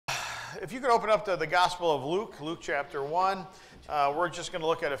if you could open up to the Gospel of Luke, Luke chapter 1. We're just going to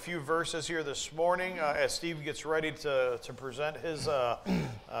look at a few verses here this morning as Steve gets ready to present his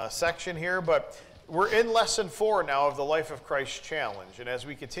section here. But we're in lesson 4 now of the Life of Christ challenge. And as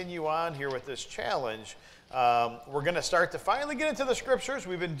we continue on here with this challenge, we're going to start to finally get into the scriptures.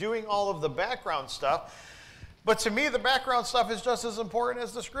 We've been doing all of the background stuff. But to me, the background stuff is just as important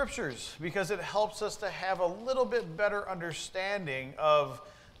as the scriptures because it helps us to have a little bit better understanding of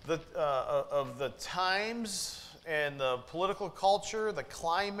the times and the political culture, the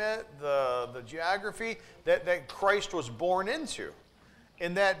climate, the geography that Christ was born into,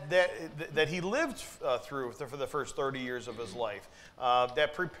 and that he lived through for the first 30 years of his life,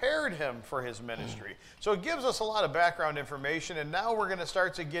 that prepared him for his ministry. So it gives us a lot of background information, and now we're going to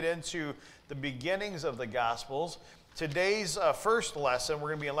start to get into the beginnings of the Gospels. Today's first lesson, we're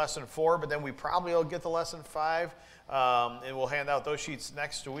going to be in lesson 4, but then we probably will get to lesson 5, and we'll hand out those sheets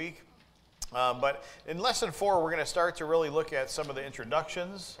next week. But in lesson 4, we're going to start to really look at some of the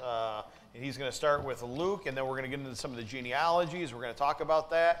introductions. And he's going to start with Luke, and then we're going to get into some of the genealogies. We're going to talk about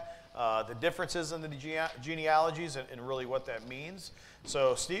that, the differences in the genealogies, and really what that means.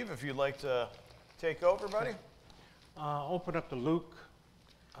 So, Steve, if you'd like to take over, buddy. Open up to Luke.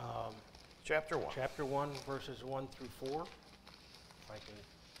 Chapter 1. Chapter 1, verses 1 through 4. If I can,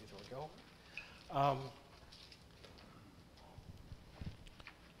 there we go.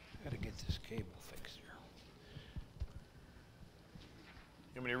 Got to get this cable fixed here.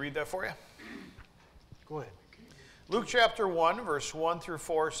 You want me to read that for you? Go ahead. Luke chapter 1, verse 1 through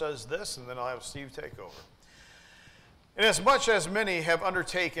 4 says this, and then I'll have Steve take over. Inasmuch as many have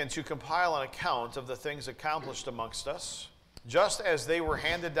undertaken to compile an account of the things accomplished amongst us, just as they were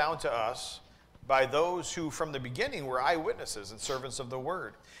handed down to us by those who from the beginning were eyewitnesses and servants of the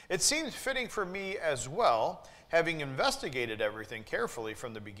word, it seemed fitting for me as well, having investigated everything carefully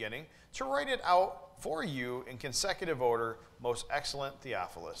from the beginning, to write it out for you in consecutive order, most excellent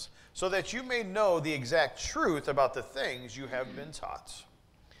Theophilus, so that you may know the exact truth about the things you have been taught.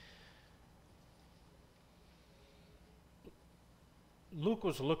 Luke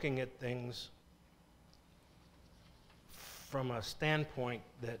was looking at things from a standpoint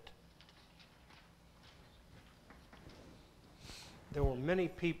that there were many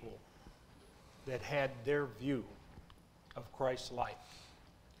people that had their view of Christ's life.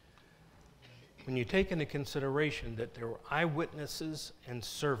 When you take into consideration that there were eyewitnesses and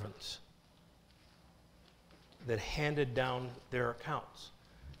servants that handed down their accounts,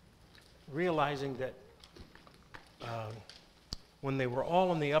 realizing that when they were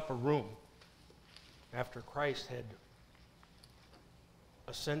all in the upper room after Christ had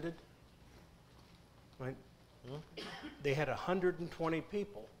ascended, right, they had 120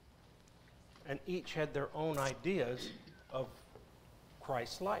 people, and each had their own ideas of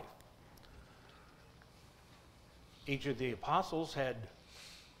Christ's life. Each of the apostles had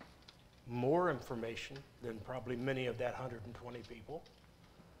more information than probably many of that 120 people,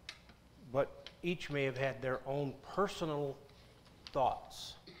 but each may have had their own personal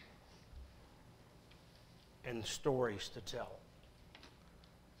thoughts and stories to tell.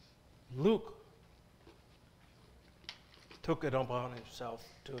 Luke took it upon himself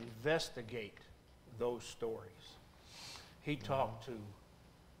to investigate those stories. He talked to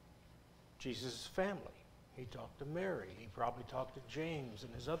Jesus' family. He talked to Mary. He probably talked to James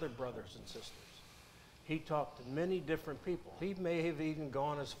and his other brothers and sisters. He talked to many different people. He may have even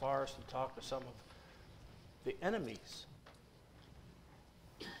gone as far as to talk to some of the enemies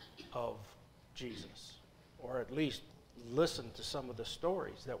of Jesus, or at least listen to some of the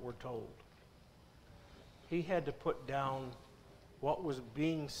stories that were told. He had to put down what was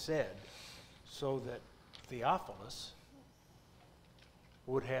being said so that Theophilus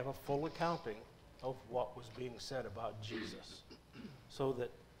would have a full accounting of what was being said about Jesus, so that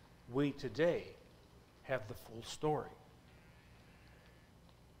we today have the full story.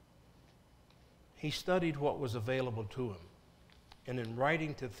 He studied what was available to him, and in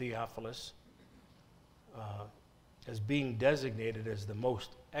writing to Theophilus, as being designated as the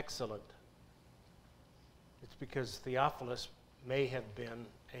most excellent, it's because Theophilus may have been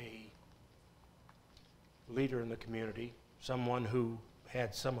a leader in the community, someone who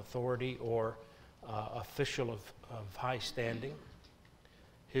had some authority or official of high standing.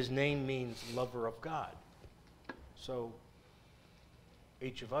 His name means lover of God. So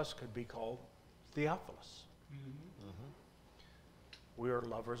each of us could be called Theophilus. Mm-hmm. Mm-hmm. We are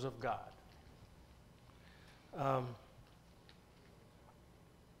lovers of God.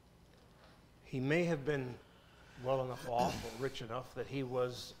 He may have been well enough off or rich enough that he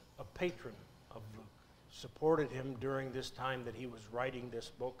was a patron of Luke, supported him during this time that he was writing this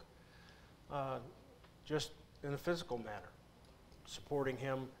book, just in a physical manner, supporting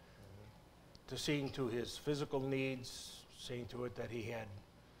him, to seeing to his physical needs, seeing to it that he had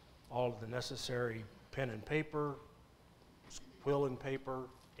all of the necessary pen and paper, quill and paper,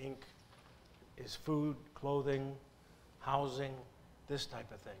 ink, his food, clothing, housing, this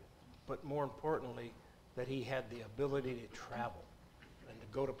type of thing. But more importantly, that he had the ability to travel and to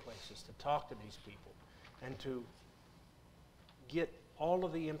go to places, to talk to these people, and to get all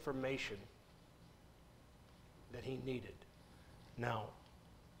of the information that he needed. Now,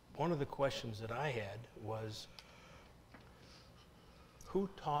 one of the questions that I had was, who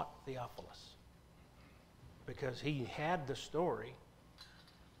taught Theophilus? Because he had the story,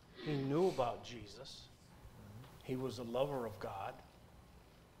 he knew about Jesus, he was a lover of God.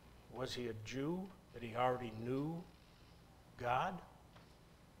 Was he a Jew that he already knew God?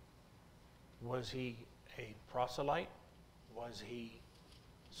 Was he a proselyte? Was he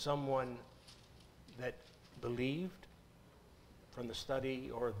someone that believed from the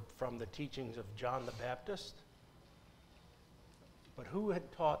study or from the teachings of John the Baptist? But who had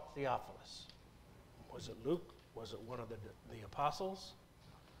taught Theophilus? Was it Luke? Was it one of the apostles?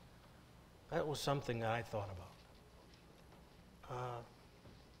 That was something that I thought about.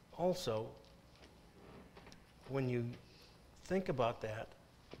 Also, when you think about that,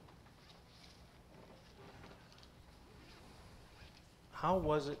 how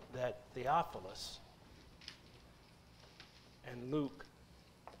was it that Theophilus and Luke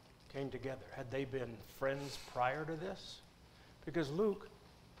came together? Had they been friends prior to this? Because Luke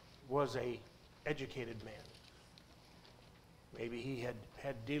was an educated man. Maybe he had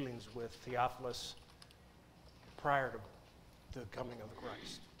had dealings with Theophilus prior to the coming of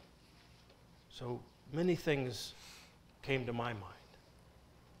Christ. So many things came to my mind.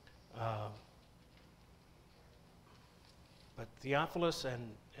 But Theophilus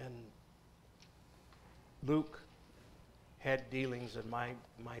and Luke had dealings in my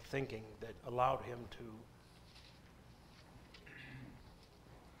thinking that allowed him to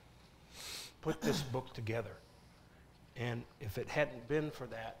put this book together. And if it hadn't been for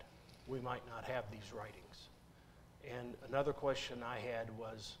that, we might not have these writings. And another question I had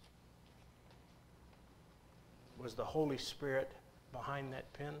was the Holy Spirit behind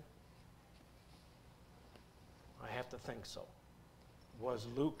that pen? I have to think so. Was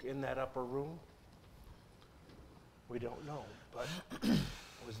Luke in that upper room? We don't know, but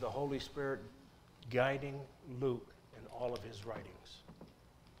was the Holy Spirit guiding Luke in all of his writings?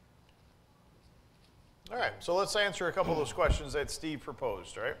 All right, so let's answer a couple of those questions that Steve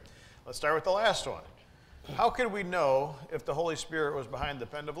proposed, right? Let's start with the last one. How could we know if the Holy Spirit was behind the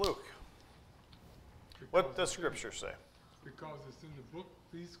pen of Luke? What does Scripture say? Because it's in the book,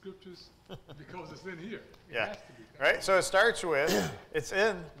 these scriptures, because it's in here. It Yeah, has to be. right? So it starts with, it's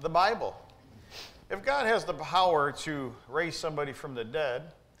in the Bible. If God has the power to raise somebody from the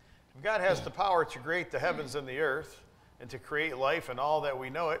dead, if God has the power to create the heavens and the earth, and to create life and all that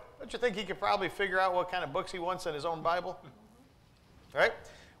we know it, don't you think he could probably figure out what kind of books he wants in his own Bible? Right?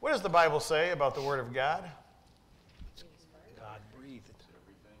 What does the Bible say about the Word of God? God breathed.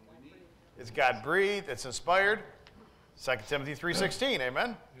 It's God-breathed, it's inspired. 2 Timothy 3:16,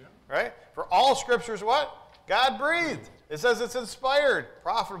 amen? Yeah. Right? For all Scriptures, what? God-breathed. It says it's inspired,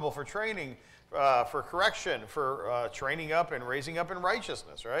 profitable for training, for correction, for training up and raising up in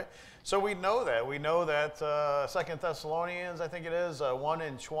righteousness, right? So we know that. We know that 2 Thessalonians, I think it is,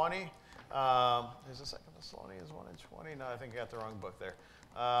 1:20. Is it 2 Thessalonians 1:20? No, I think I got the wrong book there.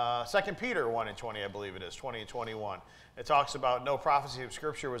 2 Peter 1:20, I believe it is, 20 and 21. It talks about no prophecy of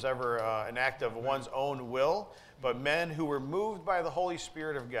Scripture was ever an act of one's own will, but men who were moved by the Holy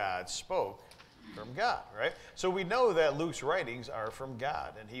Spirit of God spoke from God, right? So we know that Luke's writings are from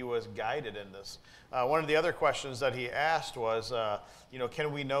God, and he was guided in this. One of the other questions that he asked was,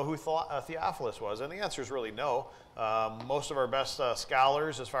 can we know who Theophilus was? And the answer is really no. Most of our best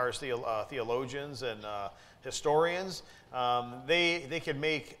scholars, as far as theologians and historians, they can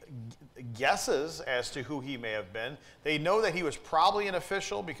make guesses as to who he may have been. They know that he was probably an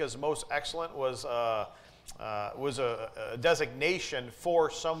official because most excellent was a designation for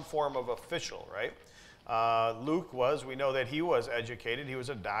some form of official, right? Luke was, we know that he was educated. He was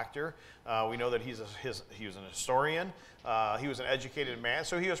a doctor. We know that he was an historian. He was an educated man.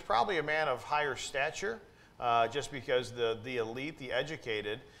 So he was probably a man of higher stature, just because the elite, the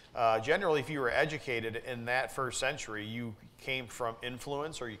educated, generally if you were educated in that first century, you came from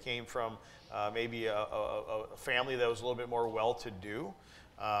influence or you came from maybe a family that was a little bit more well-to-do.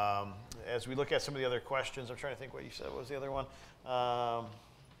 As we look at some of the other questions, I'm trying to think what you said. What was the other one?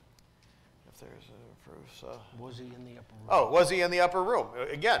 If there's a proofs. Was he in the upper room? Oh, was he in the upper room?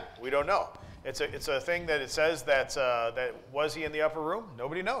 Again, we don't know. It's a thing that it says that was he in the upper room?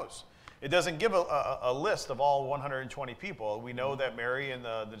 Nobody knows. It doesn't give a list of all 120 people. We know that Mary and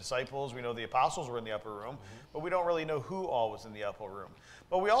the disciples, we know the apostles were in the upper room, but we don't really know who all was in the upper room.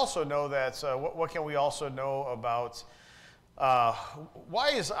 But we also know that, what can we also know about, why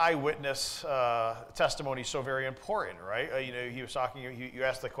is eyewitness testimony so very important, right? You know, he was talking, you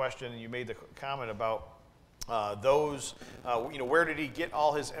asked the question and you made the comment about those, you know, where did he get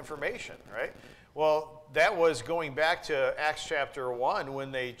all his information, right? Well, that was going back to Acts chapter 1 when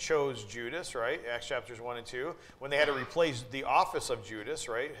they chose Judas, right? Acts chapters 1 and 2, when they had to replace the office of Judas,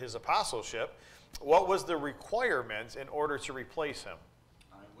 right? His apostleship. What was the requirement in order to replace him?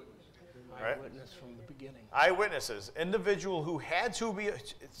 Right? Eyewitness from the beginning. Eyewitnesses, individuals who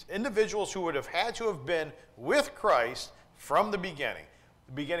would have had to have been with Christ from the beginning.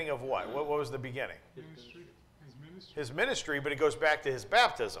 The beginning of what? What was the beginning? Ministry. His ministry. His ministry, but it goes back to his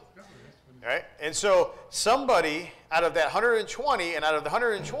baptism. Yeah, that's what Right? And so somebody out of that 120, and out of the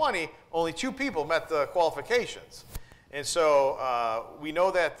 120, only 2 people met the qualifications. And so we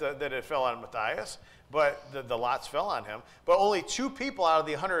know that it fell on Matthias, but the lots fell on him. But only 2 people out of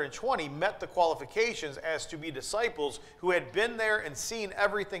the 120 met the qualifications as to be disciples who had been there and seen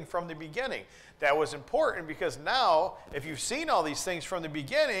everything from the beginning. That was important because now, if you've seen all these things from the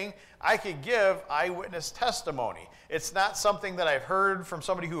beginning, I could give eyewitness testimony. It's not something that I've heard from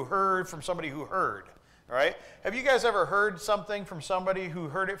somebody who heard from somebody who heard. All right? Have you guys ever heard something from somebody who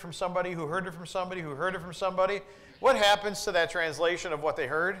heard it from somebody who heard it from somebody who heard it from somebody? What happens to that translation of what they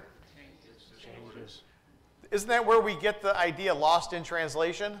heard? Changes. Isn't that where we get the idea lost in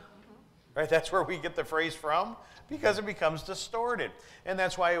translation? Right? That's where we get the phrase from, because it becomes distorted. And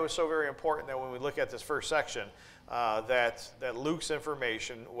that's why it was so very important that when we look at this first section, that Luke's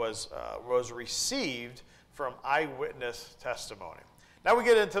information was received from eyewitness testimony. Now we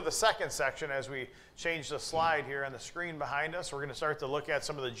get into the second section as we change the slide here on the screen behind us. We're going to start to look at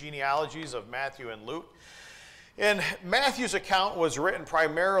some of the genealogies of Matthew and Luke. And Matthew's account was written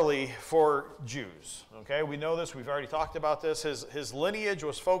primarily for Jews. Okay, we know this. We've already talked about this. His lineage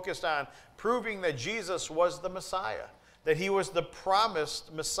was focused on proving that Jesus was the Messiah, that he was the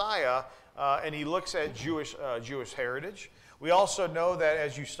promised Messiah, and he looks at Jewish heritage. We also know that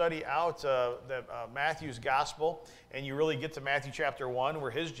as you study out Matthew's gospel, and you really get to Matthew chapter 1,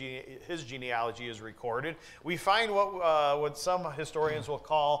 where his genealogy is recorded, we find what some historians will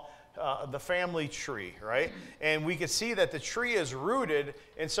call the family tree, right? And we can see that the tree is rooted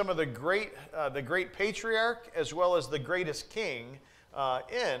in some of the great patriarch as well as the greatest king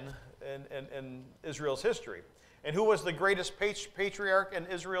in Israel's history. And who was the greatest patriarch in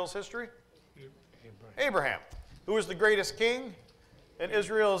Israel's history? Abraham. Who was the greatest king in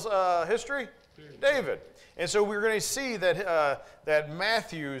Israel's history? David. And so we're going to see that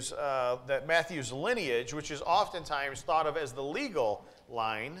Matthew's lineage, which is oftentimes thought of as the legal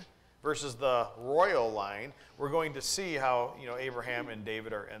line versus the royal line, we're going to see how Abraham and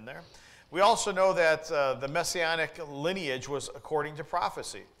David are in there. We also know that the messianic lineage was according to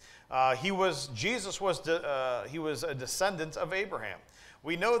prophecy. Jesus was a descendant of Abraham.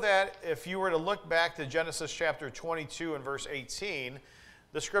 We know that if you were to look back to Genesis chapter 22 and verse 18,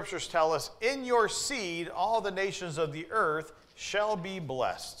 the scriptures tell us, "In your seed all the nations of the earth shall be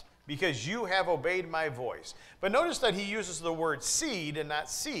blessed, because you have obeyed my voice." But notice that he uses the word seed and not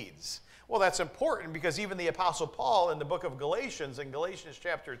seeds. Well, that's important because even the Apostle Paul in the book of Galatians, in Galatians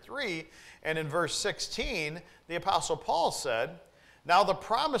chapter 3 and in verse 16, the Apostle Paul said, "Now the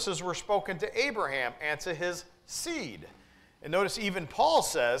promises were spoken to Abraham and to his seed." And notice even Paul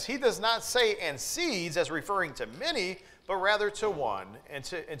says, he does not say "and seeds" as referring to many, but rather to one, and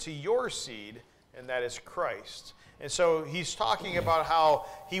to your seed, and that is Christ. And so he's talking about how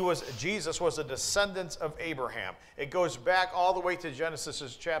Jesus was a descendant of Abraham. It goes back all the way to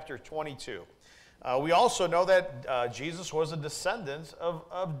Genesis chapter 22. We also know that Jesus was a descendant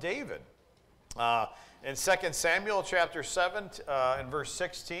of David. In 2 Samuel chapter 7 and verse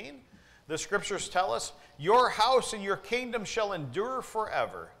 16, the scriptures tell us, "Your house and your kingdom shall endure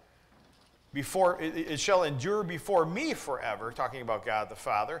forever. It shall endure before me forever," talking about God the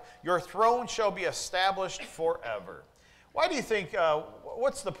Father. "Your throne shall be established forever." Why do you think,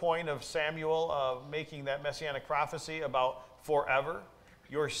 what's the point of Samuel making that messianic prophecy about forever?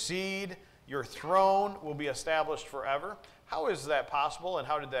 Your seed, your throne will be established forever. How is that possible, and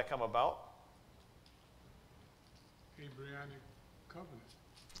how did that come about? Abrahamic covenant.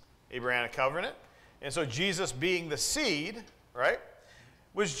 Abrahamic covenant. And so Jesus being the seed, right?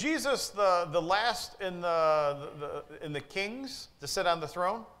 Was Jesus the last in the kings to sit on the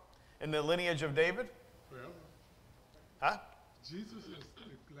throne? in the lineage of David? Forever. Huh? Jesus is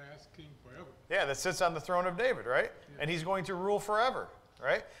the last king forever. Yeah, that sits on the throne of David, right? And he's going to rule forever,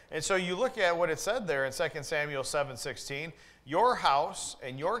 right? And so you look at what it said there in 2 Samuel 7:16, your house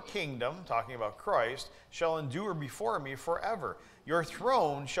and your kingdom, talking about Christ, shall endure before me forever. Your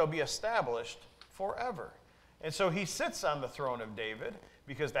throne shall be established forever. And so he sits on the throne of David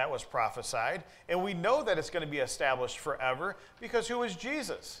because that was prophesied. And we know that it's going to be established forever because who is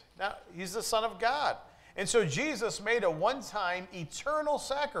Jesus? Now, he's the Son of God. And so Jesus made a one-time eternal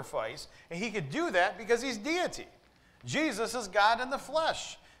sacrifice, and he could do that because he's deity. Jesus is God in the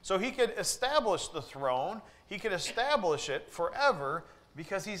flesh. So he could establish the throne, he could establish it forever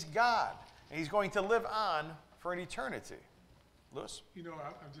because he's God, and he's going to live on for an eternity. Lewis? You know,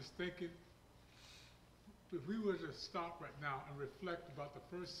 I'm just thinking, if we were to stop right now and reflect about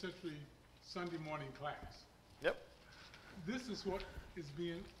the first century Sunday morning class, Yep. this is what is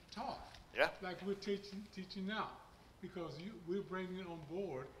being taught. Yeah. Like we're teaching now, because we're bringing on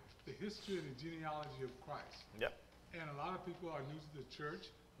board the history and the genealogy of Christ. Yep. And a lot of people are new to the church,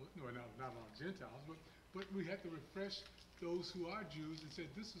 well, no, not all Gentiles, but we have to refresh those who are Jews and say,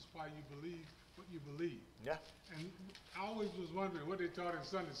 this is why you believe what you believe. Yeah. And I always was wondering what they taught in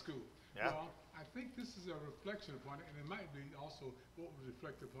Sunday school. Yeah. Well, I think this is a reflection upon it, and it might be also what was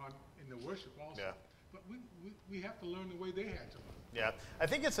reflected upon in the worship also. Yeah. But we have to learn the way they had to learn. Yeah, I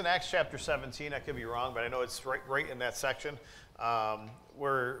think it's in Acts chapter 17. I could be wrong, but I know it's right in that section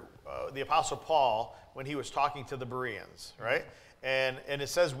where the Apostle Paul, when he was talking to the Bereans, right? And it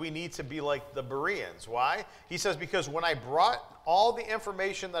says we need to be like the Bereans. Why? He says, because when I brought all the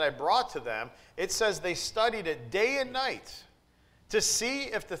information that I brought to them, it says they studied it day and night to see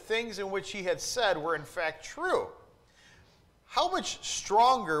if the things in which he had said were in fact true. How much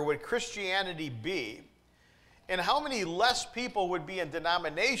stronger would Christianity be, and how many less people would be in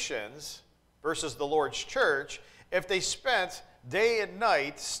denominations versus the Lord's church if they spent day and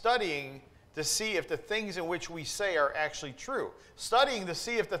night studying to see if the things in which we say are actually true? Studying to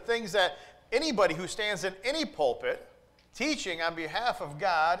see if the things that anybody who stands in any pulpit teaching on behalf of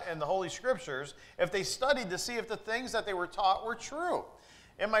God and the Holy Scriptures, if they studied to see if the things that they were taught were true.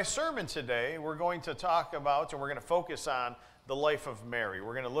 In my sermon today, we're going to talk about, and we're going to focus on, the life of Mary.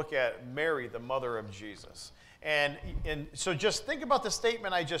 We're going to look at Mary, the mother of Jesus. And so just think about the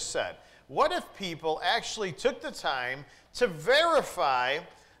statement I just said. What if people actually took the time to verify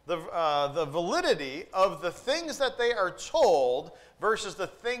the validity of the things that they are told versus the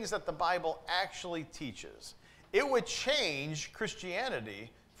things that the Bible actually teaches? It would change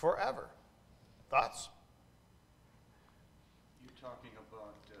Christianity forever. Thoughts? You're talking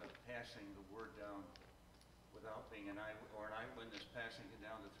about passing the word down without being an eyewitness, passing it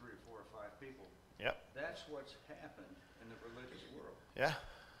down to 3 or 4 or 5 people. Yep. That's what's happened in the religious world. Yeah.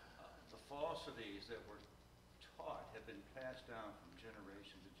 The falsities that were taught have been passed down from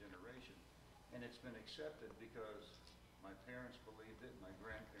generation to generation, and it's been accepted because my parents believed it, my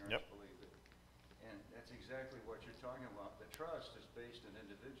grandparents believed it, and that's exactly what you're talking about. The trust is based in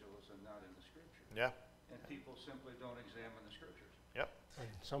individuals and not in the Scripture. Yeah. And people simply don't examine the Scriptures. Yep. And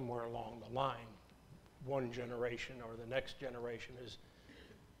somewhere along the line, one generation or the next generation has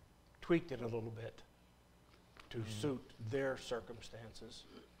tweaked it a little bit to suit their circumstances,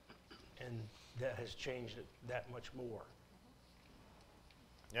 and that has changed it that much more.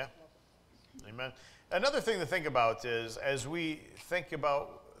 Yeah. Amen. Another thing to think about is, as we think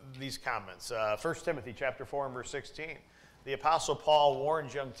about these comments, 1 Timothy chapter 4 and verse 16, the Apostle Paul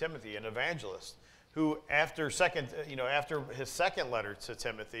warns young Timothy, an evangelist, who after his second letter to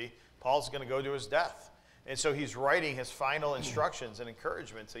Timothy, Paul's going to go to his death. And so he's writing his final instructions and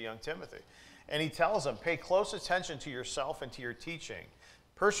encouragement to young Timothy. And he tells him, pay close attention to yourself and to your teaching.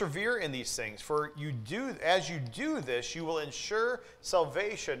 Persevere in these things, for as you do this, you will ensure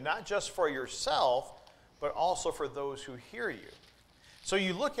salvation, not just for yourself, but also for those who hear you. So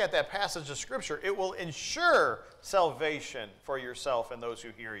you look at that passage of Scripture, it will ensure salvation for yourself and those who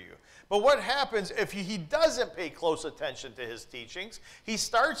hear you. But what happens if he doesn't pay close attention to his teachings? He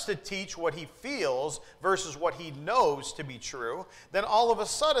starts to teach what he feels versus what he knows to be true. Then all of a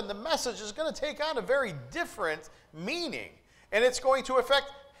sudden, the message is going to take on a very different meaning. And it's going to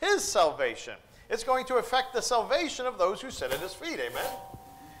affect his salvation. It's going to affect the salvation of those who sit at his feet. Amen?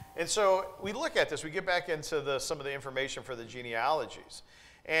 And so we look at this. We get back into some of the information for the genealogies.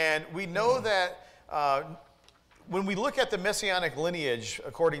 And we know that when we look at the messianic lineage,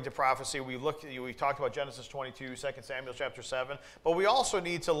 according to prophecy, we talked about Genesis 22, 2 Samuel chapter 7. But we also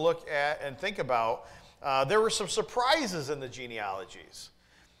need to look at and think about, there were some surprises in the genealogies.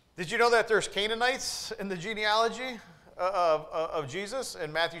 Did you know that there's Canaanites in the genealogy of Jesus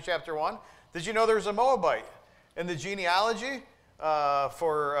in Matthew chapter 1? Did you know there's a Moabite in the genealogy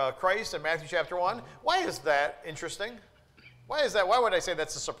for Christ in Matthew chapter 1? Why is that interesting? Why is that? Why would I say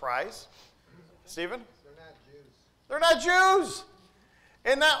that's a surprise? Stephen? They're not Jews.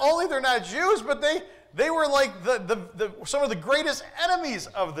 And not only they're not Jews, but they were like some of the greatest enemies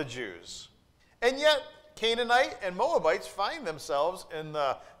of the Jews. And yet, Canaanite and Moabites find themselves in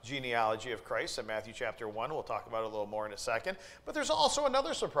the genealogy of Christ in Matthew chapter 1. We'll talk about it a little more in a second. But there's also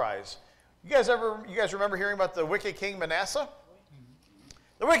another surprise. You guys remember hearing about the wicked king Manasseh?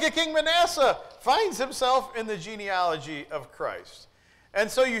 The wicked king Manasseh finds himself in the genealogy of Christ. And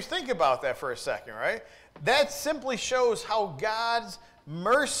so you think about that for a second, right? That simply shows how God's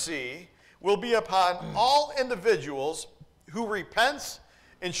mercy will be upon all individuals who repent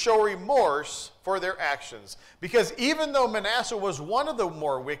and show remorse for their actions. Because even though Manasseh was one of the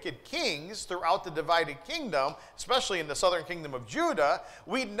more wicked kings throughout the divided kingdom, especially in the southern kingdom of Judah,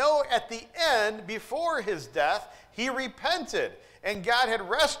 we know at the end, before his death, he repented. And God had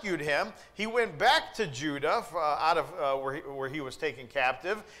rescued him. He went back to Judah out of where he was taken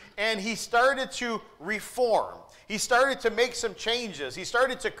captive, and he started to reform. He started to make some changes. He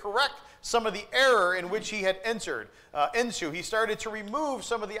started to correct some of the error in which he had entered into. He started to remove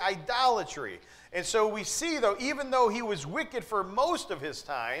some of the idolatry. And so we see, though, even though he was wicked for most of his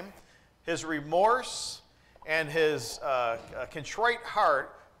time, his remorse and his contrite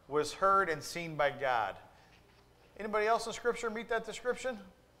heart was heard and seen by God. Anybody else in Scripture meet that description?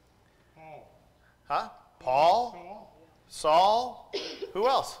 Paul. Huh? Paul? Saul? Who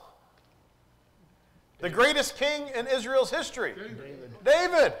else? The greatest king in Israel's history.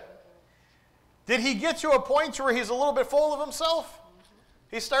 David. Did he get to a point where he's a little bit full of himself?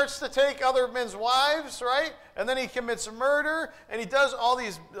 He starts to take other men's wives, right? And then he commits murder, and he does all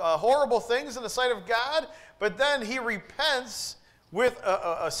these horrible things in the sight of God. But then he repents with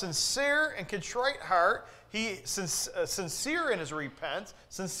a sincere and contrite heart. Sincere in his repent,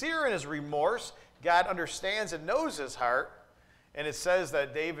 sincere in his remorse. God understands and knows his heart. And it says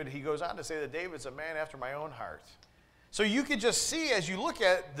that David, he goes on to say that David's a man after my own heart. So you could just see as you look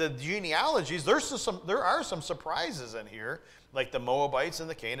at the genealogies, there are some surprises in here, like the Moabites and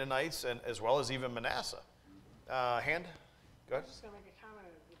the Canaanites, and as well as even Manasseh. Hand? Go ahead. I was just going to make a comment,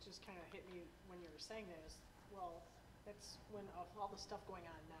 it just kind of hit me when you were saying that, is, well, that's when of all the stuff going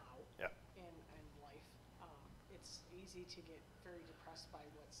on now in life, it's easy to get very depressed by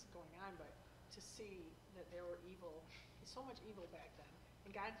what's going on, but to see that there were so much evil back then,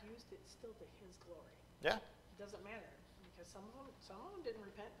 and God used it still to his glory. Yeah. It doesn't matter, because some of them didn't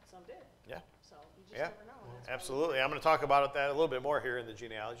repent, some did. Yeah. So you just never know. and that's why Absolutely. I'm going to talk about that a little bit more here in the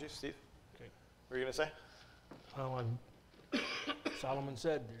genealogy. Steve? Okay. What were you going to say? Well, Solomon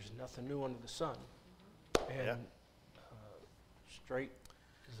said, there's nothing new under the sun. And straight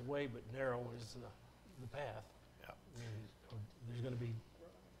is the way, but narrow is the path. Yeah. And there's going to be,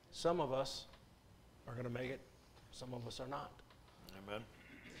 some of us are going to make it, some of us are not. Amen.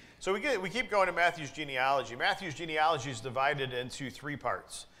 So we keep going to Matthew's genealogy. Matthew's genealogy is divided into 3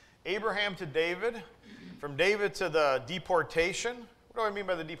 parts. Abraham to David, from David to the deportation. What do I mean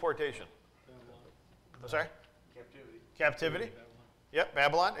by the deportation? I'm sorry? Captivity. Yep,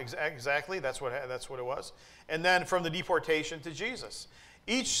 Babylon, exactly. That's what it was. And then from the deportation to Jesus.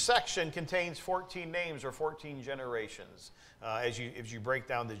 Each section contains 14 names or 14 generations as you break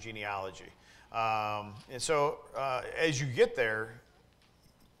down the genealogy. And so as you get there,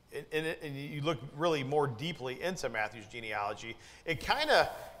 and you look really more deeply into Matthew's genealogy, it kind of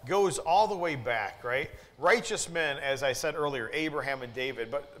goes all the way back, right? Righteous men, as I said earlier, Abraham and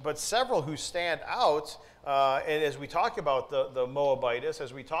David, but several who stand out, and as we talk about the Moabites,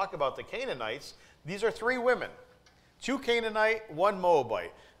 as we talk about the Canaanites, these are 3 women. 2 Canaanite, 1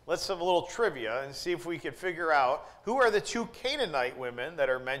 Moabite. Let's have a little trivia and see if we can figure out who are the 2 Canaanite women that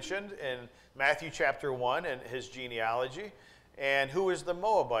are mentioned in Matthew chapter 1 and his genealogy, and who is the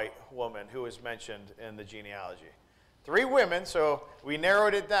Moabite woman who is mentioned in the genealogy. 3 women, so we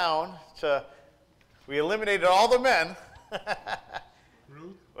narrowed it down to, we eliminated all the men.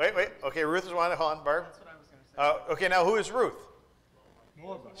 Ruth? Wait. Okay, Ruth is one. Hold on, Barb. That's what I was going to say. Okay, now who is Ruth?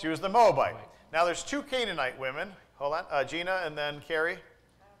 Moabite. She was the Moabite. Now there's 2 Canaanite women. Hold on, Gina and then Carrie.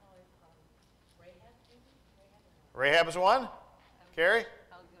 Rahab is one. Carrie?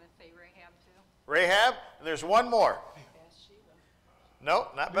 I was going to say Rahab too. Rahab. And there's 1 more. Bathsheba. No,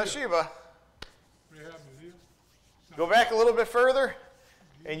 not Bathsheba. Rahab is here. Go back a little bit further,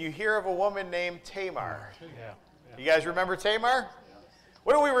 and you hear of a woman named Tamar. Yeah. You guys remember Tamar?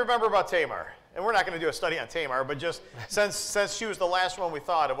 What do we remember about Tamar? And we're not going to do a study on Tamar, but just since she was the last one we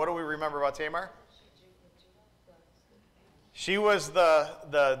thought of, what do we remember about Tamar? She was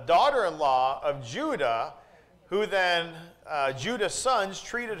the daughter-in-law of Judah, who then Judah's sons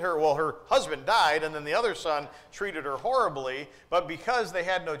treated her, well, her husband died, and then the other son treated her horribly, but because they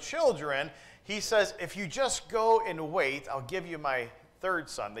had no children, he says, if you just go and wait, I'll give you my third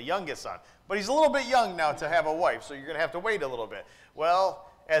son, the youngest son. But he's a little bit young now to have a wife, so you're going to have to wait a little bit. Well,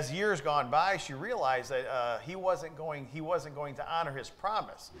 as years gone by, she realized that he wasn't going to honor his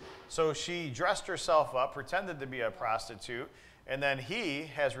promise. So she dressed herself up, pretended to be a prostitute, and then he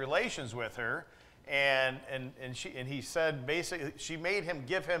has relations with her. And he said basically she made him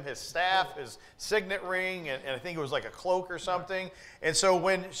give him his staff, his signet ring, and I think it was like a cloak or something. And so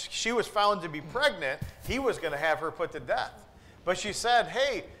when she was found to be pregnant, he was going to have her put to death. But she said,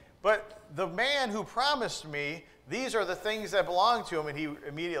 hey, but the man who promised me, these are the things that belong to him. And he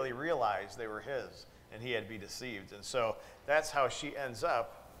immediately realized they were his, and he had been deceived. And so that's how she ends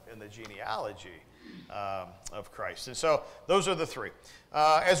up in the genealogy of Christ. And so those are the three.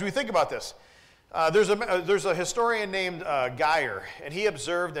 As we think about this, there's a historian named Geyer, and he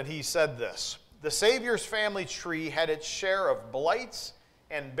observed and he said this: the Savior's family tree had its share of blights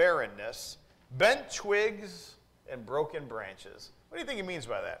and barrenness, bent twigs and broken branches. What do you think he means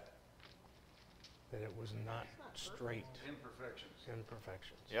by that? That it was not straight. Imperfections.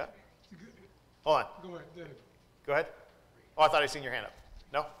 Imperfections. Yeah? Hold on. Go ahead, Dave. Go ahead. Oh, I thought I seen your hand up.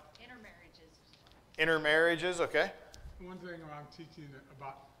 No? Intermarriages. Intermarriages, okay. One thing I'm teaching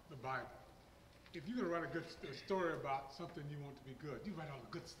about the Bible, if you're going to write a good story about something you want to be good, you write all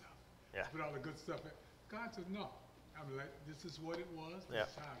the good stuff. Yeah. Put all the good stuff in. God said, no. I'm like, this is what it was. This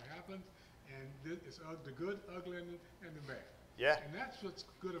is how it happened. And this is the good, ugly, and the bad. Yeah. And that's what's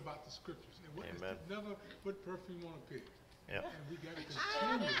good about the scriptures. And what Amen. is to never put perfume on a pig. Yep. And we got to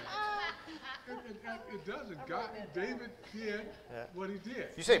continue that. It doesn't. God, David did what he did.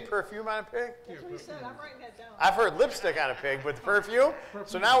 You say perfume on a pig? Yeah, That's what he said, I'm writing that down. I've heard lipstick on a pig, but the perfume?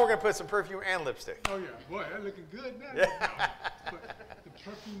 So now we're going to put some perfume and lipstick. Oh yeah, boy, that's looking good now. But the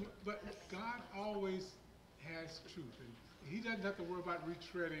perfume, but God always has truth, and He doesn't have to worry about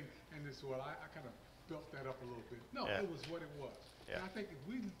retreading and this. Well, I kind of built that up a little bit. No, Yeah. it was what it was. Yeah. And I think if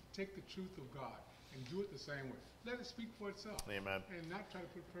we take the truth of God and do it the same way, let it speak for itself. Amen. And not try to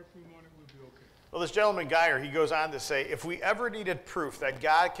put perfume on it, we'll be okay. Well, this gentleman, Geyer, he goes on to say, if we ever needed proof that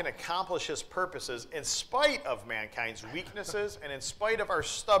God can accomplish his purposes in spite of mankind's weaknesses and in spite of our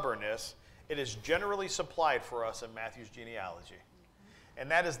stubbornness, it is generally supplied for us in Matthew's genealogy. And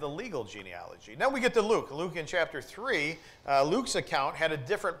that is the legal genealogy. Now we get to Luke. Luke in chapter 3, Luke's account had a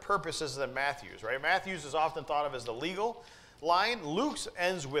different purposes than Matthew's, right? Matthew's is often thought of as the legal line. Luke's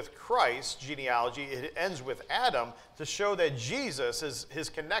ends with Christ's genealogy. It ends with Adam to show that Jesus is his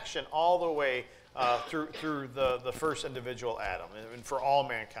connection all the way through the first individual Adam and for all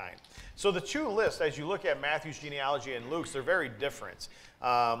mankind. So the two lists, as you look at Matthew's genealogy and Luke's, they're very different.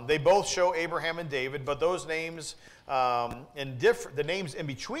 They both show Abraham and David, but those names the names in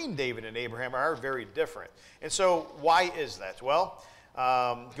between David and Abraham are very different. And so why is that? Well,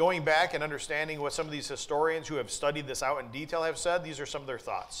 going back and understanding what some of these historians who have studied this out in detail have said, these are some of their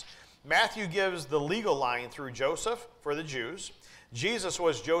thoughts. Matthew gives the legal line through Joseph for the Jews. Jesus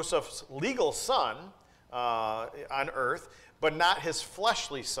was Joseph's legal son on earth, but not his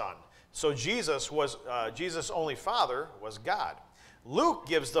fleshly son. So Jesus' only father was God. Luke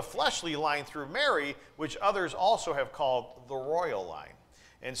gives the fleshly line through Mary, which others also have called the royal line.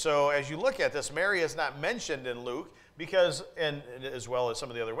 And so as you look at this, Mary is not mentioned in Luke because, and as well as some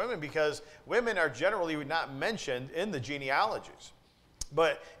of the other women, because women are generally not mentioned in the genealogies.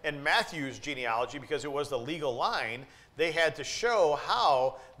 But in Matthew's genealogy, because it was the legal line, they had to show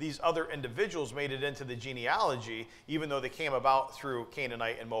how these other individuals made it into the genealogy, even though they came about through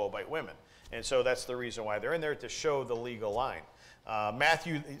Canaanite and Moabite women. And so that's the reason why they're in there, to show the legal line.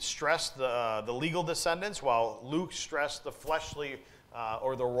 Matthew stressed the legal descendants, while Luke stressed the fleshly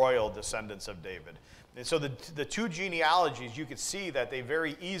or the royal descendants of David. And so the two genealogies, you could see that they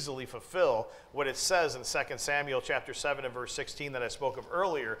very easily fulfill what it says in 2 Samuel chapter 7 and verse 16 that I spoke of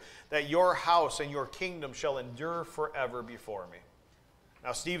earlier, that your house and your kingdom shall endure forever before me.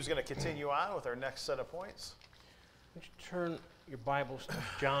 Now Steve's going to continue on with our next set of points. Would you turn your Bibles to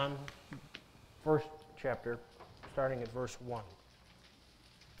John, first chapter, starting at verse 1.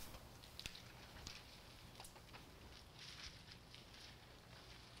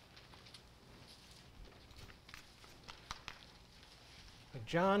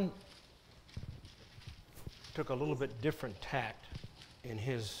 John took a little bit different tact in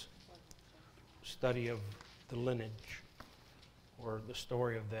his study of the lineage, or the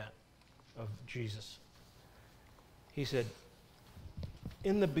story of Jesus. He said,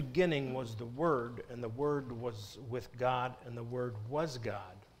 In the beginning was the Word, and the Word was with God, and the Word was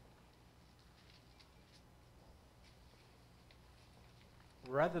God.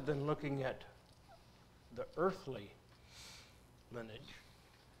 Rather than looking at the earthly lineage,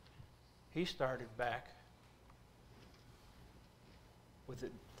 he started back with the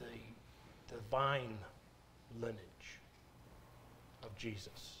divine lineage of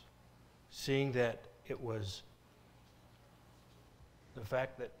Jesus, seeing that it was the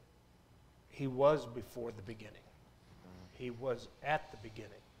fact that he was before the beginning. He was at the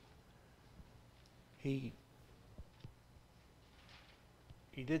beginning. He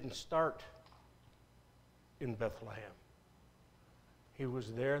didn't start in Bethlehem. He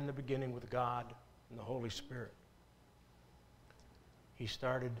was there in the beginning with God and the Holy Spirit. He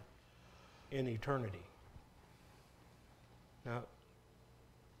started in eternity. Now,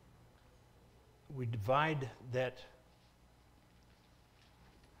 we divide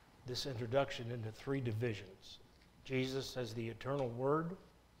this introduction into three divisions. Jesus as the eternal Word,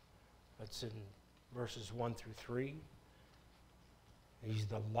 that's in verses 1 through 3. He's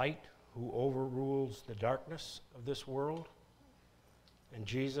the light who overrules the darkness of this world. And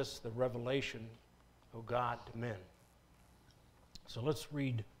Jesus, the revelation of God to men. So let's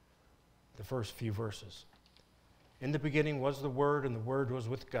read the first few verses. In the beginning was the Word, and the Word was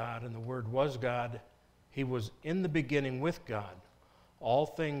with God, and the Word was God. He was in the beginning with God. All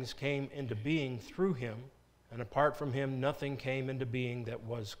things came into being through him, and apart from him nothing came into being that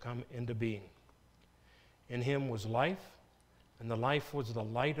was come into being. In him was life, and the life was the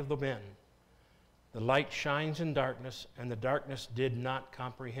light of the men. The light shines in darkness, and the darkness did not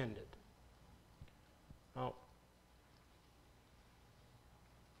comprehend it. Now,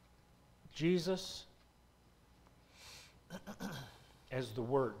 Jesus as the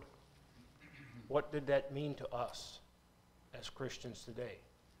Word, what did that mean to us as Christians today?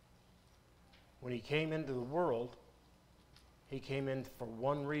 When he came into the world, he came in for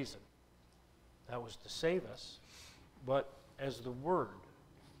one reason. That was to save us. But as the Word,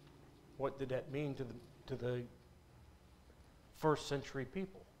 what did that mean to the first century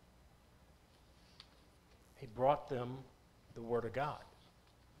people? He brought them the Word of God.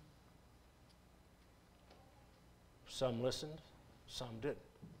 Some listened, some didn't.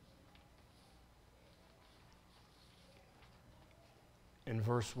 In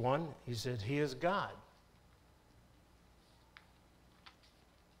verse 1, he said, he is God.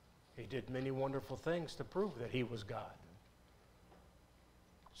 He did many wonderful things to prove that he was God.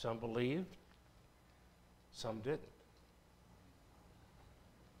 Some believed, some didn't.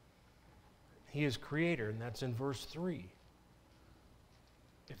 He is creator, and that's in verse 3.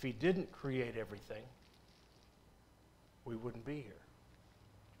 If he didn't create everything, we wouldn't be here.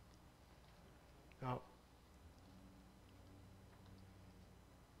 Now,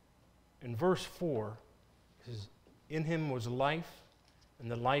 in verse 4, it says, in him was life,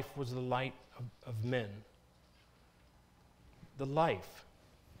 and the life was the light of men. The life.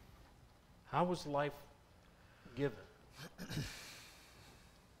 How was life given?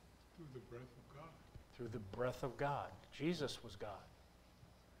 Through the breath of God. Through the breath of God. Jesus was God.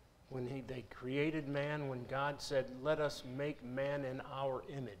 When they created man, when God said, let us make man in our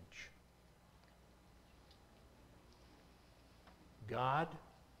image. God,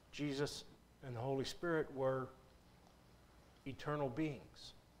 Jesus, and the Holy Spirit were eternal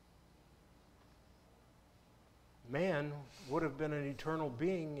beings. Man would have been an eternal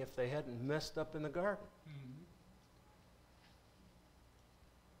being if they hadn't messed up in the garden. Mm-hmm.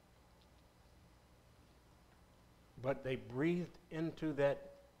 But they breathed into that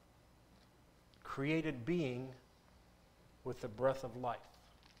created being with the breath of life.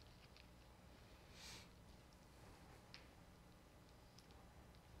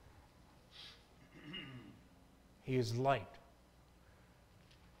 He is light.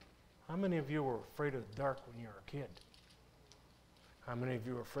 How many of you were afraid of the dark when you were a kid? How many of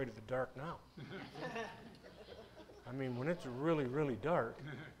you are afraid of the dark now? I mean, when it's really, really dark,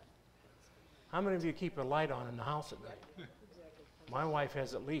 how many of you keep a light on in the house at night? My wife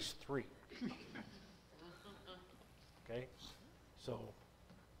has at least 3. Okay? So,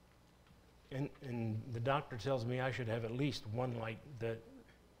 and the doctor tells me I should have at least one light that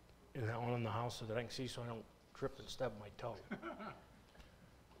on in the house so that I can see so I don't trip and stub my toe.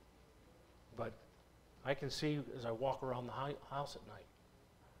 But I can see as I walk around the house at night.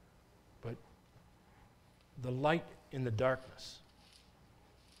 But the light in the darkness.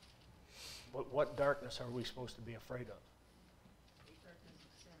 What darkness are we supposed to be afraid of? Darkness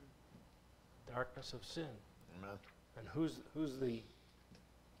of sin. Darkness of sin. Amen. And who's the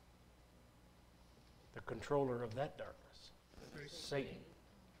controller of that darkness? Satan.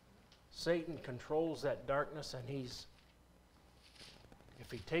 Satan controls that darkness, and if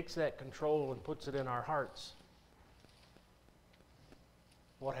he takes that control and puts it in our hearts,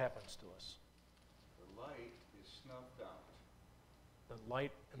 what happens to us? The light is snuffed out. The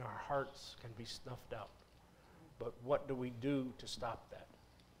light in our hearts can be snuffed out. But what do we do to stop that?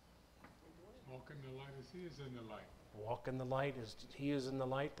 Walk in the light as he is in the light. Walk in the light as he is in the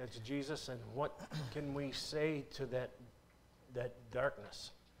light. That's Jesus. And what can we say to that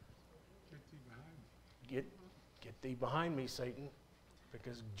darkness? Get thee behind me. Get thee behind me, Satan,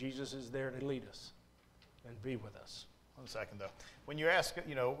 because Jesus is there to lead us and be with us. 1 second, though. When you ask,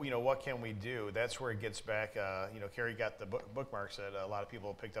 what can we do? That's where it gets back. Carrie got the bookmarks that a lot of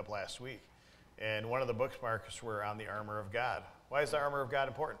people picked up last week. And one of the bookmarks were on the armor of God. Why is the armor of God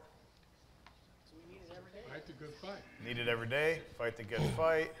important? So we need it every day. Fight the good fight. Need it every day. Fight the good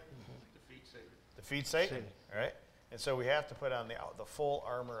fight. Defeat Satan. Defeat Satan. All right. And so we have to put on the full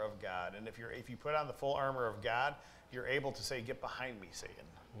armor of God. And if you put on the full armor of God, you're able to say, "Get behind me, Satan."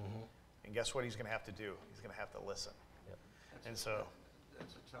 Mm-hmm. And guess what he's going to have to do? He's going to have to listen. Yep. That's a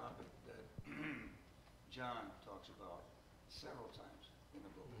topic that John talks about several times in the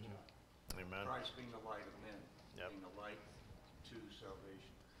book of John. Amen. Christ being the light of men, Yep. being the light to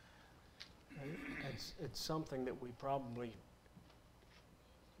salvation. It's something that we probably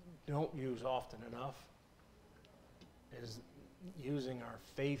don't use often enough, is using our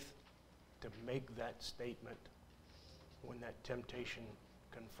faith to make that statement when that temptation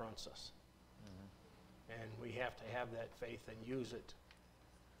confronts us. And we have to have that faith and use it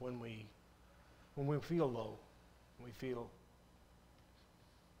when we feel low, we feel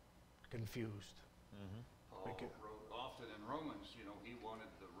confused. Paul Thank you. wrote often in Romans, he wanted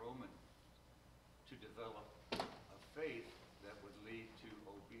the Roman to develop a faith that would lead to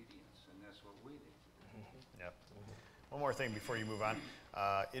obedience, and that's what we need to do. Yep. One more thing before you move on.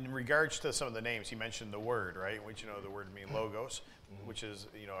 In regards to some of the names, you mentioned the word, right? Which the word means logos, which is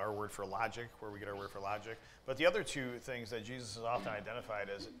our word for logic, where we get our word for logic. But the other two things that Jesus is often identified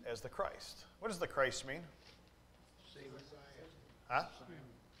as the Christ. What does the Christ mean? Huh?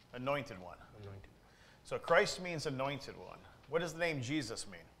 Anointed one. Anointed. So Christ means anointed one. What does the name Jesus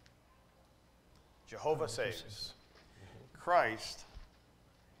mean? Jehovah saves. Christ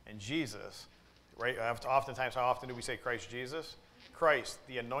and Jesus, right? Oftentimes, how often do we say Christ Jesus? Christ,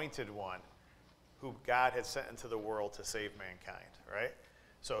 the anointed one, who God had sent into the world to save mankind, right?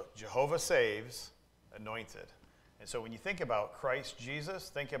 So Jehovah saves, anointed. And so when you think about Christ Jesus,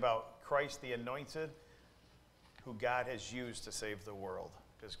 think about Christ the anointed, who God has used to save the world.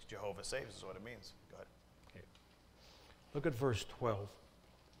 Because Jehovah saves is what it means. Go ahead. Okay. Look at verse 12.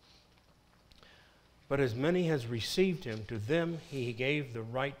 But as many as received him, to them he gave the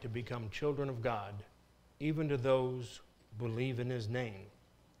right to become children of God, even to those who believe in his name,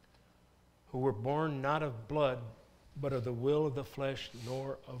 who were born not of blood, but of the will of the flesh,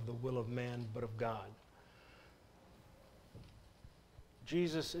 nor of the will of man, but of God.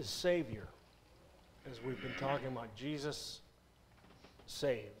 Jesus is Savior. As we've been talking about, Jesus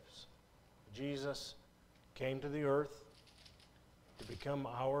saves. Jesus came to the earth to become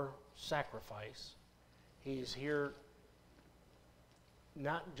our sacrifice. He's here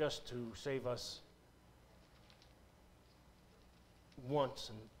not just to save us once,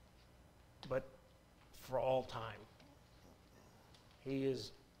 but for all time. He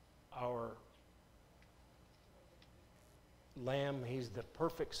is our lamb. He's the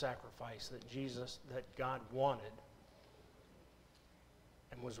perfect sacrifice that God wanted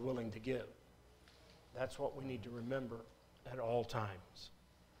and was willing to give. That's what we need to remember at all times.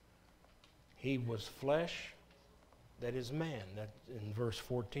 He was flesh, that is man, that in verse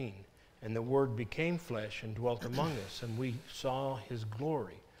 14. And the Word became flesh and dwelt among us, and we saw his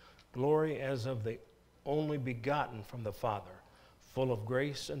glory, glory as of the only begotten from the Father, full of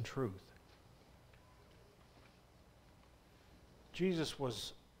grace and truth. Jesus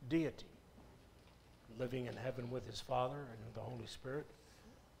was deity, living in heaven with his Father and the Holy Spirit.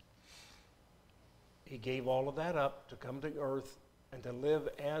 He gave all of that up to come to earth and to live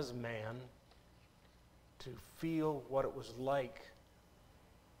as man, to feel what it was like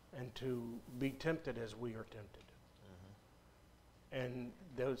and to be tempted as we are tempted. And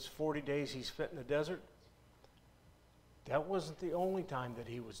those 40 days he spent in the desert, that wasn't the only time that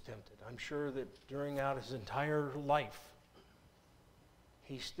he was tempted. I'm sure that during his entire life,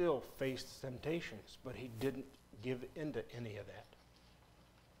 he still faced temptations, but he didn't give in to any of that.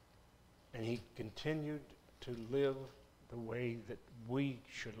 And he continued to live the way that we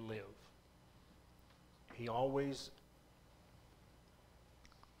should live. He always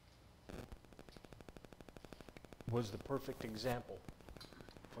was the perfect example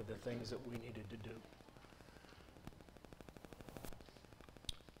for for the things that we needed to do.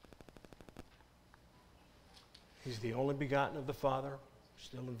 He's the only begotten of the Father,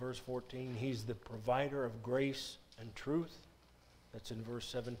 still in verse 14. He's the provider of grace and truth. That's in verse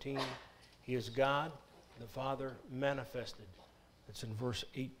 17. He is God, the Father manifested. That's in verse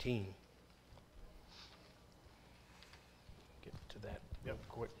 18. Get to that real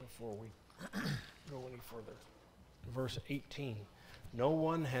quick before we go any further. Verse 18. No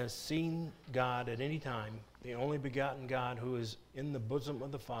one has seen God at any time, the only begotten God who is in the bosom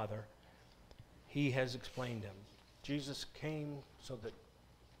of the Father. He has explained him. Jesus came so that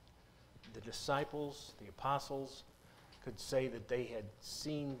the disciples, the apostles, could say that they had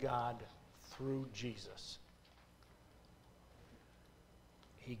seen God through Jesus.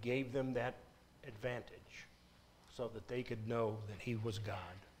 He gave them that advantage so that they could know that he was God.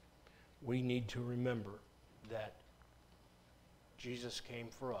 We need to remember that Jesus came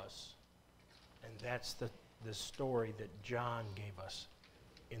for us, and that's the story that John gave us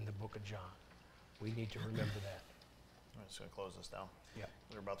in the book of John. We need to remember that. I'm just going to close this down. Yeah.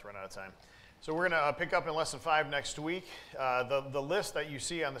 We're about to run out of time. So we're going to pick up in Lesson 5 next week. The list that you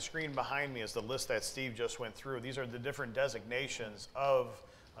see on the screen behind me is the list that Steve just went through. These are the different designations of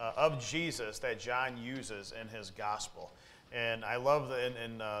Jesus that John uses in his gospel. And I love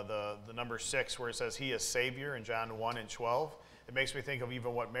the number 6 where it says he is Savior in John 1 and 12. It makes me think of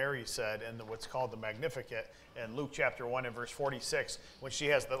even what Mary said in what's called the Magnificat in Luke chapter 1 and verse 46, when she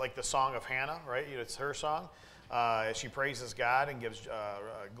has the song of Hannah, right? It's her song. As she praises God and gives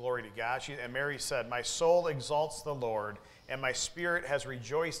glory to God. And Mary said, my soul exalts the Lord, and my spirit has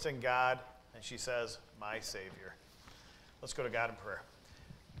rejoiced in God. And she says, my Savior. Let's go to God in prayer.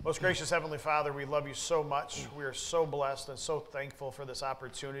 Most gracious Heavenly Father, we love you so much. We are so blessed and so thankful for this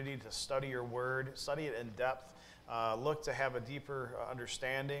opportunity to study your word, study it in depth, look to have a deeper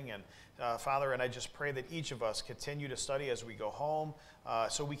understanding. And Father, and I just pray that each of us continue to study as we go home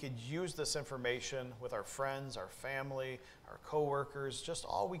so we could use this information with our friends, our family, our coworkers, just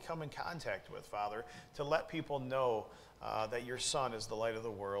all we come in contact with, Father, to let people know that your Son is the light of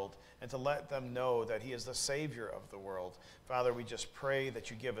the world, and to let them know that he is the Savior of the world. Father, we just pray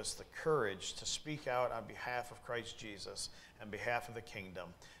that you give us the courage to speak out on behalf of Christ Jesus and behalf of the kingdom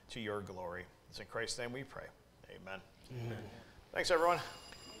to your glory. It's in Christ's name we pray. Amen. Amen. Thanks, everyone.